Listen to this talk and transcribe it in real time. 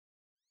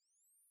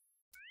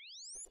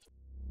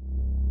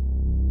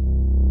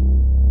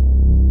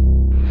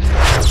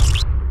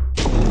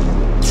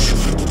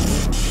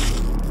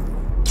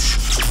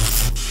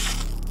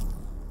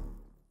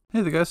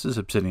Hey there guys, this is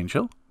Obsidian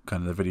Chill,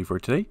 kind of the video for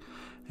today,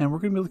 and we're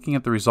going to be looking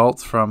at the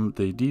results from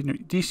the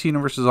DC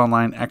Universes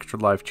Online Extra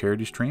Life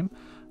charity stream,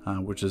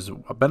 which is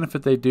a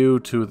benefit they do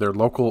to their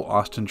local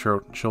Austin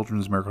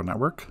Children's Miracle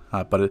Network.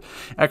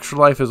 Extra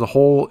Life as a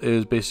whole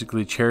is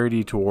basically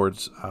charity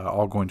towards,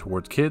 all going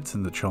towards kids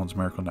in the Children's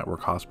Miracle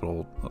Network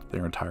Hospital,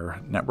 their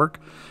entire network.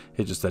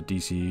 It's just that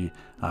DC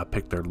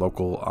picked their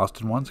local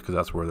Austin ones because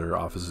that's where their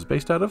office is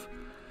based out of.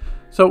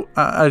 So,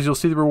 as you'll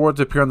see, the rewards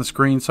appear on the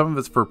screen. Some of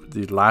it's for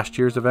the last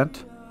year's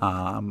event.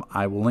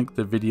 I will link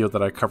the video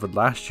that I covered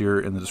last year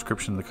in the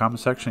description in the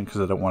comment section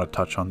because I don't want to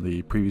touch on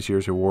the previous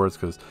year's rewards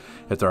because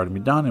it's already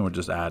been done and would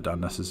just add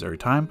unnecessary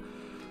time.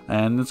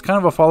 And it's kind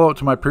of a follow-up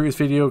to my previous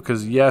video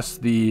because, yes,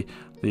 the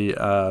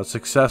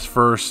Success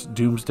First,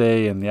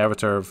 Doomsday, and the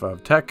Avatar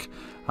of Tech,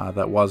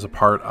 that was a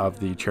part of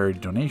the charity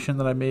donation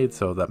that I made.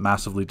 So that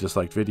massively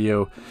disliked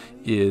video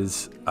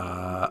is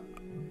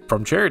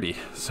from charity,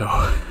 so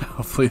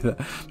hopefully that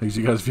makes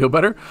you guys feel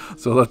better.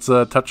 So let's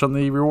touch on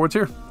the rewards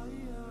here.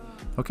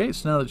 Okay,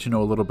 so now that you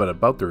know a little bit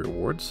about the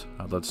rewards,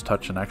 let's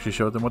touch and actually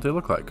show them what they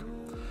look like.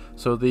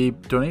 So the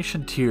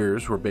donation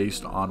tiers were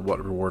based on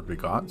what reward we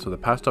got. So the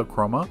Pastel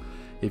Chroma,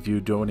 if you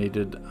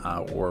donated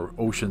or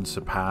Ocean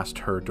surpassed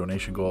her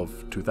donation goal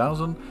of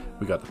 2,000,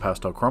 we got the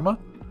Pastel Chroma.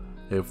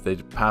 If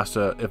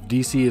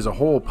DC as a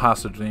whole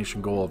passed a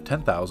donation goal of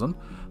 10,000,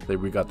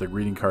 we got the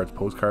greeting cards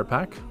postcard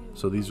pack.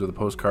 So these were the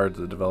postcards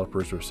the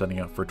developers were sending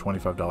out for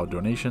 $25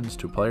 donations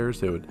to players.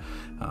 They would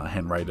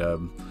handwrite a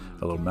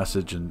little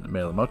message and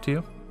mail them out to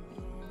you.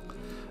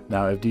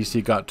 Now, if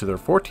DC got to their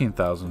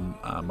 14,000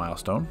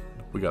 milestone,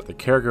 we got the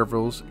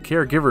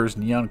Caregivers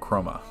Neon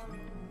Chroma.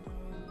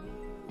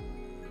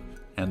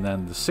 And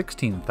then the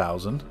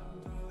 16,000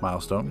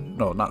 milestone,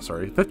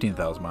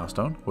 15,000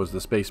 milestone was the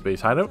Space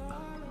Base Hideout.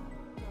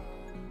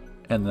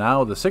 And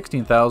now the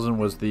 16,000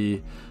 was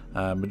the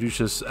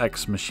Medusa's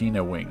X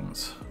Machina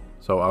Wings.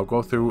 So I'll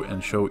go through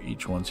and show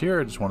each one's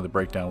here. I just wanted to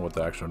break down what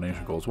the actual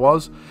donation goals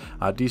was.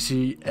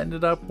 DC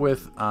ended up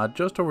with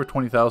just over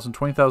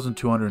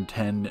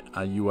 20,210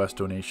 US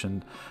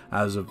donation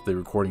as of the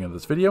recording of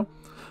this video.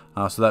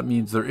 So that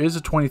means there is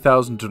a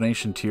 20,000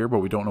 donation tier, but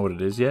we don't know what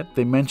it is yet.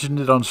 They mentioned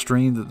it on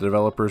stream that the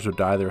developers would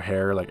dye their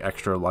hair like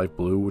extra light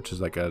blue, which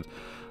is like a,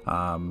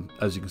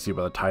 as you can see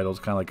by the title, it's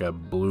kind of like a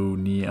blue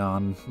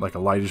neon, like a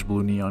lightish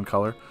blue neon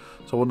color.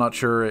 So we're not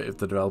sure if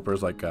the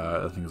developers like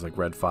things like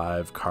Red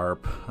 5,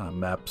 Carp,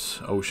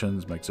 Meps,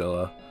 Oceans,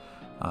 Maxilla,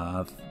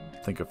 I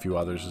think a few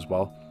others as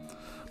well.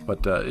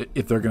 But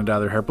if they're going to dye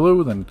their hair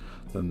blue, then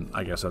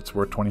I guess that's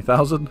worth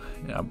 20,000.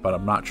 Yeah, but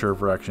I'm not sure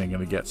if we're actually going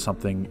to get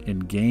something in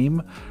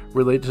game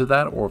related to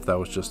that, or if that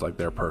was just like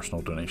their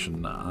personal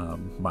donation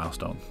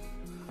milestone.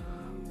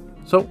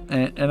 So,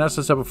 and as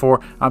I said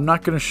before, I'm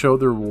not going to show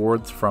the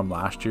rewards from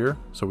last year.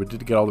 So we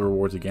did get all the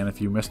rewards again.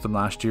 If you missed them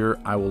last year,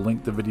 I will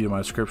link the video in my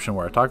description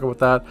where I talk about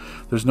that.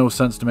 There's no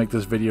sense to make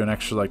this video an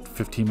extra like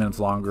 15 minutes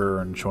longer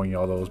and showing you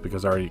all those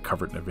because I already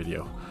covered it in a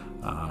video.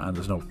 And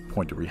there's no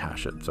point to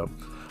rehash it. So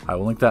I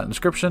will link that in the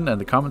description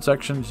and the comment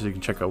section so you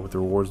can check out what the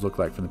rewards look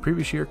like from the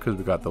previous year because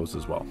we got those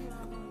as well.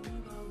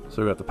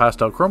 So we got the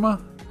Pastel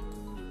Chroma.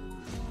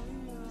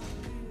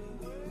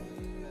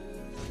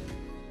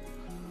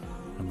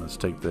 Let's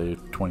take the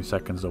 20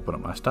 seconds to open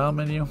up my style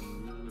menu.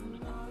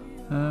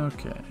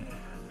 Okay.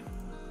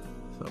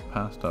 So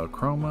Pastel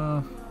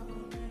Chroma.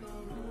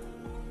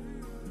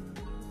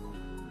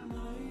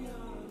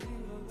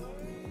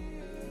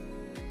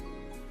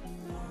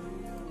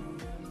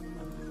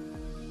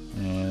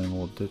 And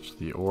we'll ditch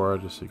the aura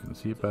just so you can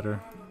see it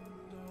better.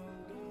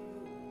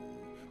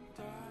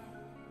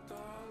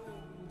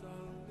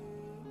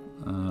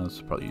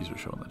 It's probably easier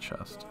showing the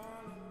chest.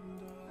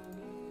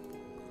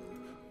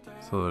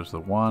 So there's the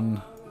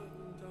 1,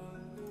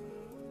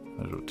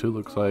 there's what 2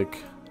 looks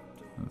like,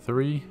 and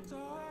 3.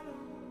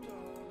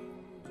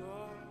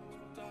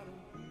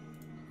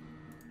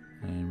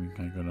 And we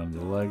can go down to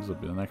the legs, that'll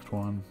be the next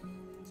one.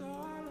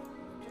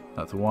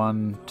 That's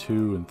 1,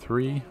 2, and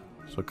 3.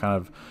 So kind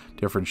of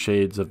different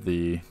shades of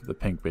the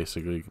pink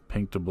basically.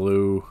 Pink to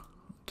blue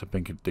to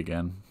pink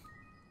again.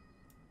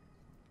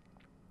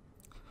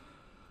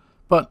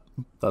 But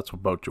that's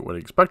about what you would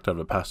expect out of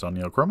a Pastel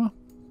Neon Chroma.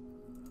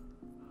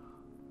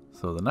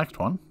 So the next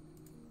one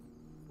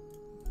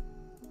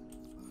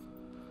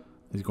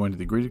is going to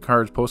the greeting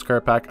cards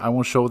postcard pack. I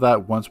won't show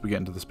that once we get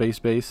into the space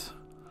base.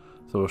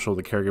 So we'll show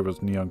the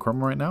Caregiver's Neon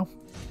Chroma right now.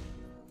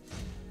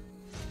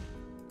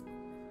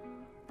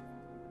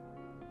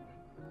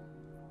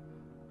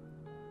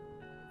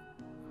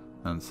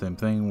 And same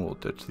thing, we'll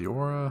ditch the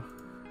aura.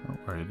 Oh,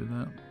 I already did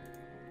that.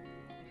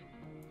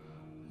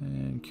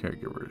 And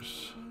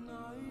Caregivers.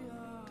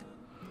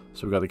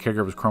 So we got the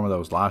Caregiver's Chroma that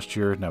was last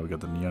year. Now we got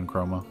the Neon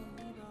Chroma.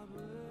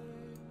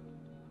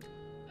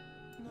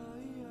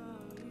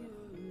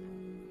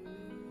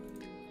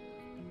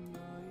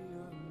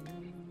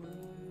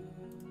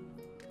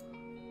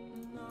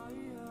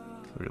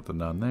 We got the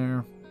none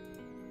there.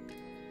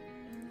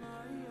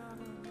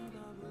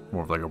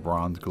 More of like a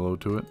bronze glow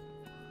to it.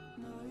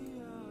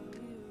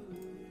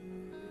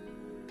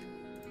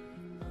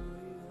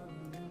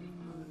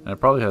 And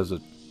it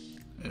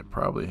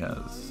probably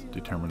has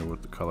determined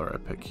what the color I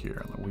pick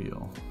here on the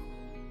wheel.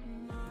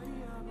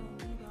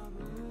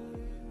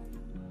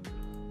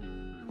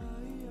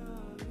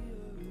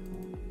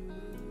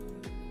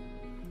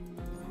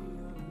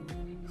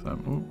 So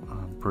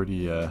I'm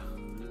pretty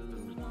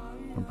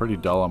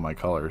dull on my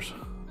colors.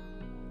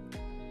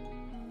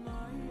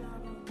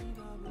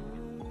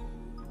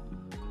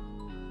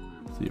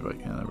 Let's see if I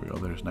can. There we go.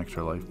 There's an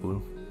extra life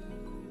blue.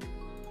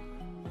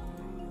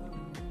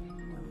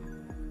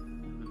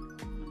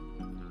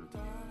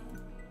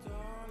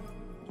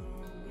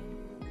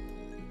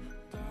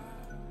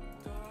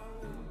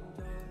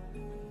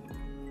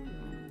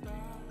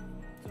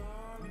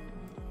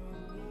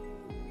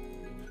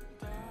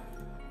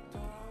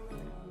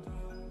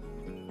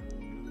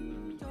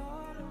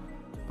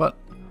 But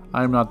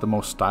I'm not the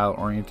most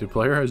style-oriented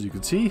player, as you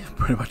can see.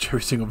 Pretty much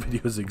every single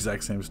video is the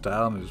exact same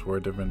style, and I just wear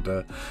different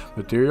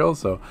materials.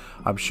 So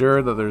I'm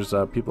sure that there's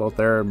people out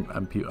there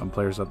and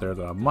players out there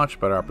that have much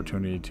better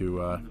opportunity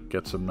to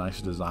get some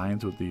nice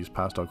designs with these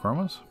pastel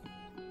chromas,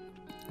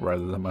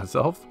 rather than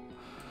myself.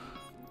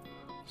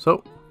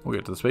 So we'll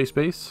get to the space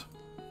base.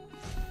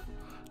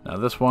 Now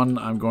this one,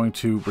 I'm going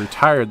to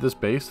retire this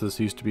base. This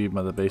used to be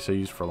the base I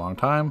used for a long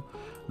time.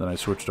 Then I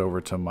switched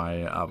over to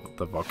my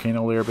the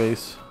volcano layer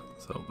base.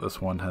 So this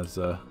one has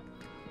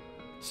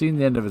seen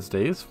the end of its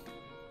days.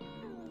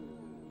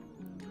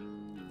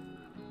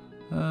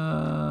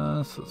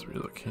 So let's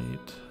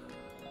relocate.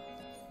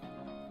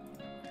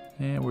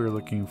 And we're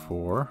looking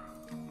for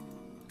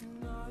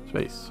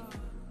space.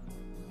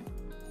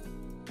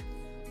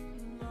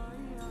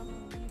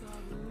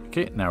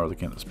 Okay, now we're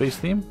looking at the space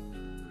theme.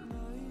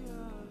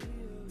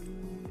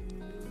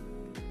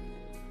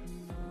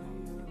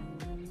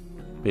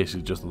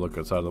 Basically just the look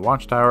outside of the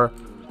watchtower.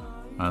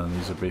 And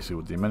these are basically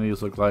what the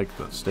amenities look like.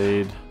 That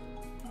stayed,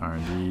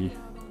 R&D,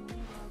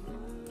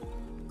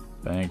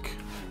 bank.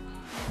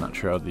 Not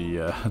sure how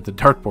the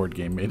dartboard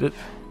game made it.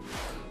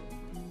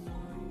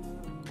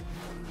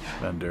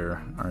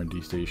 Vendor,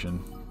 R&D station.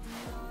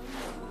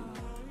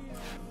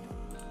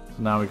 So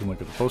now we can look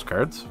at the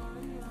postcards,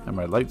 and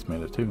my lights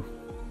made it too.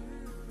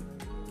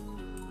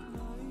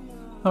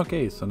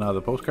 Okay, so now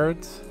the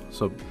postcards.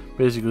 So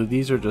basically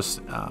these are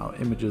just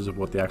images of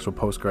what the actual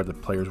postcard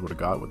that players would have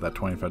got with that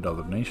 $25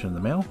 donation in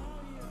the mail.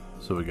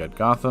 So we got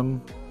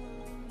Gotham,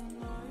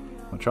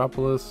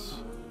 Metropolis,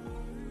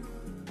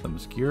 the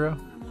Mascara,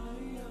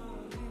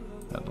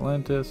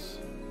 Atlantis,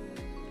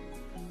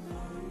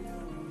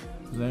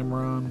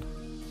 Zamron,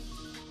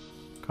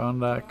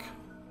 Kondak,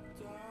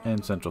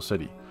 and Central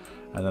City.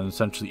 And then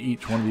essentially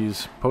each one of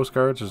these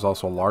postcards, there's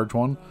also a large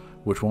one,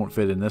 which won't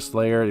fit in this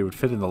layer. It would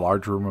fit in the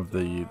large room of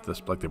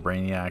like the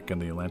Brainiac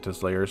and the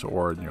Atlantis layers,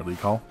 or in your League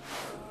Hall.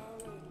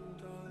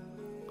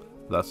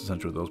 That's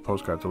essentially what those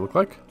postcards will look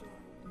like.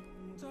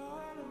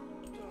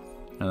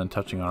 And then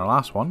touching on our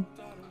last one,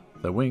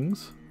 the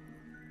wings.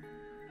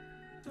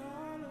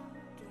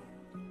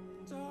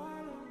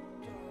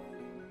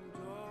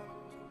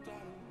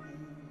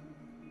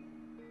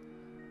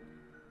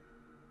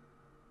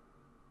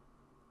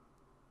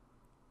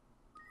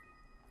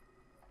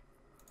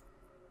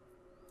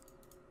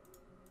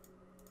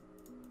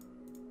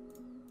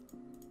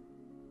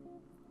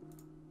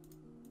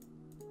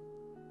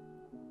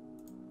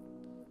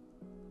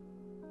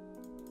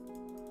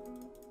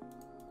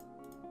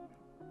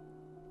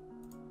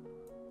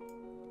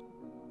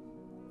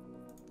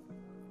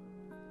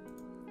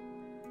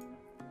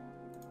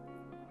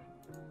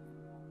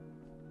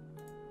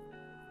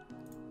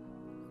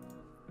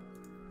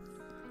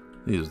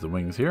 These are the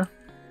wings here.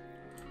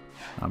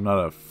 I'm not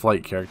a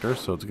flight character,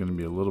 so it's going to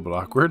be a little bit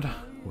awkward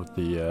with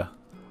the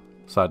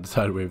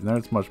side-to-side wave there.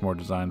 It's much more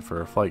designed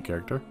for a flight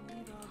character.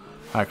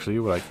 Actually,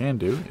 what I can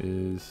do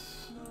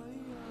is...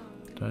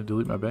 Did I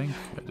delete my bank?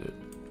 I did.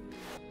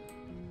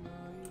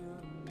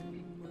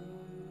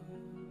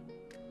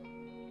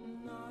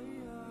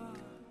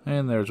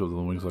 And there's what the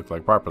wings look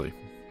like properly,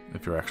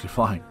 if you're actually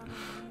flying.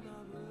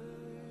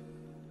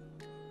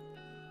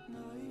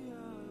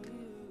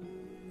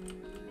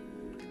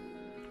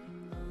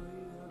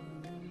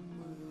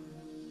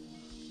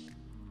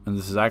 And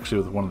this is actually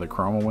with one of the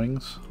chroma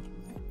wings,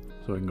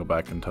 so we can go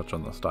back and touch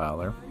on the style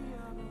there,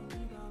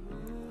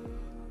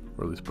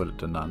 or at least put it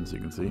to none so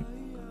you can see.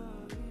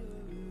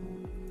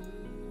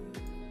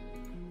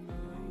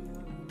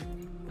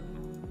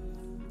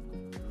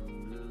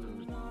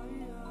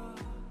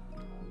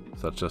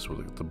 So that's just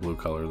with the blue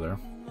color there.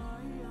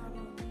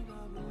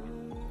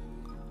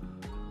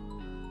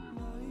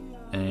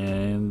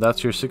 And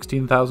that's your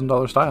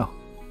 $16,000 style.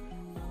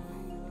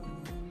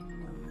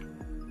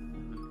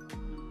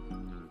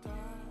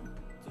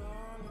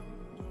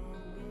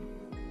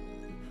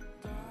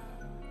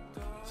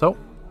 So,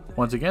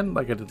 once again,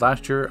 like I did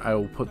last year, I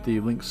will put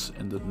the links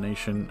in the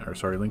donation, or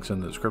sorry, links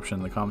in the description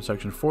in the comment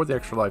section for the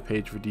Extra Life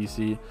page for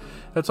DC.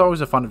 It's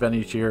always a fun event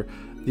each year.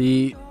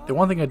 The the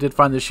one thing I did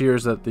find this year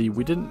is that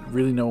we didn't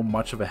really know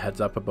much of a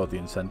heads up about the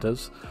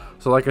incentives.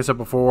 So like I said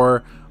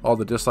before, all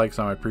the dislikes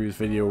on my previous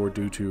video were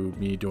due to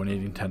me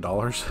donating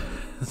 $10.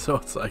 So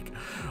it's like,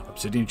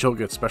 Obsidian Chill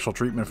gets special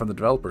treatment from the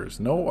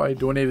developers. No, I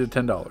donated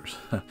 $10.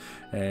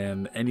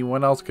 And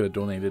anyone else could have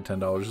donated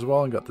 $10 as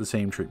well and got the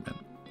same treatment.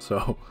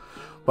 So,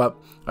 but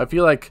I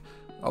feel like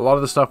a lot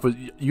of the stuff was,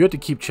 you had to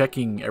keep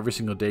checking every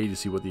single day to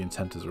see what the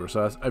incentives were.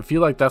 So I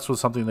feel like that's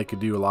something they could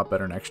do a lot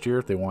better next year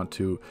if they want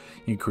to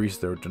increase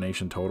their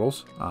donation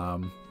totals.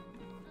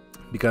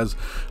 Because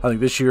I think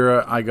this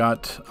year I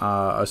got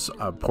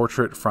a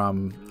portrait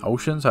from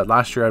Oceans.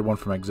 Last year I had one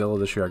from Exilla.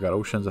 This year I got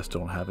Oceans. I still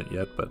don't have it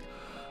yet, but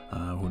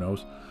who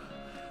knows.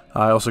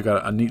 I also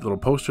got a neat little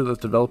poster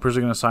that developers are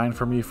going to sign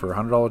for me for a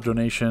 $100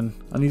 donation.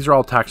 And these are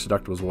all tax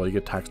deductible as well. You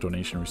get tax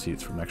donation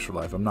receipts from Extra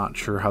Life. I'm not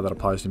sure how that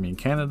applies to me in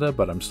Canada,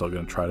 but I'm still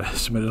going to try to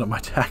submit it on my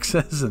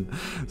taxes and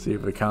see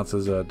if it counts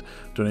as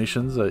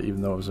donations,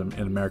 even though it was in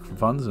American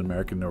funds, an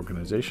American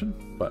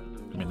organization. But,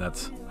 I mean,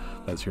 that's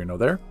here nor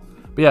there.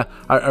 But yeah,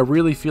 I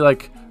really feel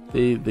like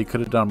they could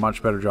have done a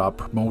much better job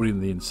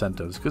promoting the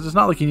incentives. Because it's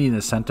not like you need an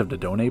incentive to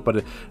donate,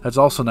 but it's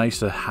also nice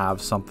to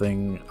have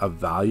something of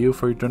value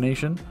for your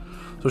donation.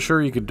 So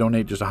sure, you could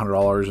donate just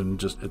 $100 and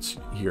just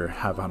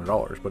have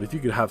 $100. But if you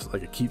could have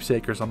like a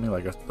keepsake or something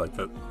like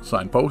the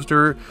signed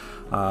poster,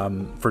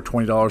 for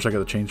 $20 I got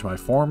to change my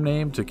forum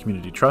name to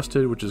Community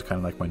Trusted, which is kind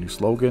of like my new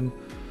slogan,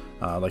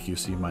 like you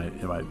see in my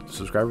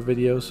subscriber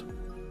videos.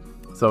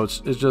 So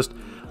it's just,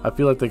 I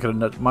feel like they could have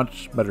done a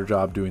much better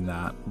job doing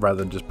that rather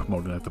than just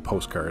promoting like the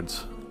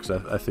postcards,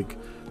 because I think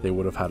they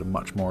would have had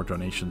much more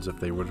donations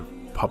if they would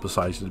have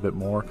publicized it a bit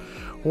more,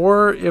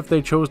 or if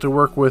they chose to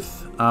work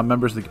with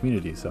members of the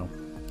community. So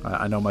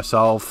I know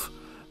myself,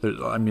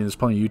 there's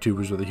plenty of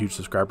YouTubers with a huge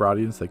subscriber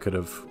audience. They could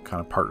have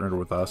kind of partnered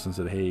with us and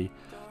said, hey,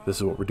 this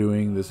is what we're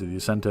doing, this is the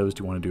incentives,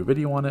 do you want to do a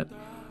video on it?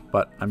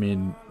 But I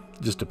mean,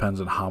 it just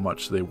depends on how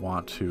much they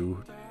want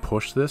to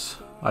push this,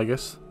 I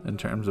guess, in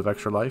terms of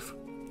Extra Life.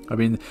 I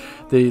mean,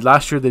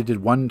 last year they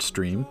did one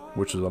stream,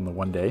 which was on the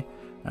one day,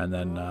 and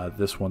then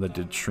this one they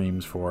did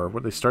streams for,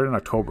 they started in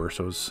October,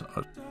 so it was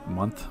a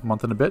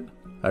month and a bit.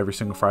 Every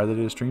single Friday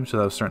they did a stream, so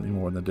that was certainly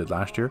more than they did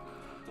last year.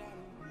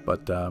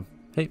 But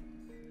hey,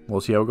 we'll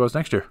see how it goes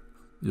next year.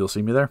 You'll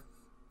see me there.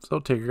 So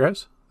take care,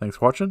 guys. Thanks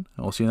for watching,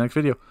 and we'll see you in the next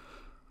video.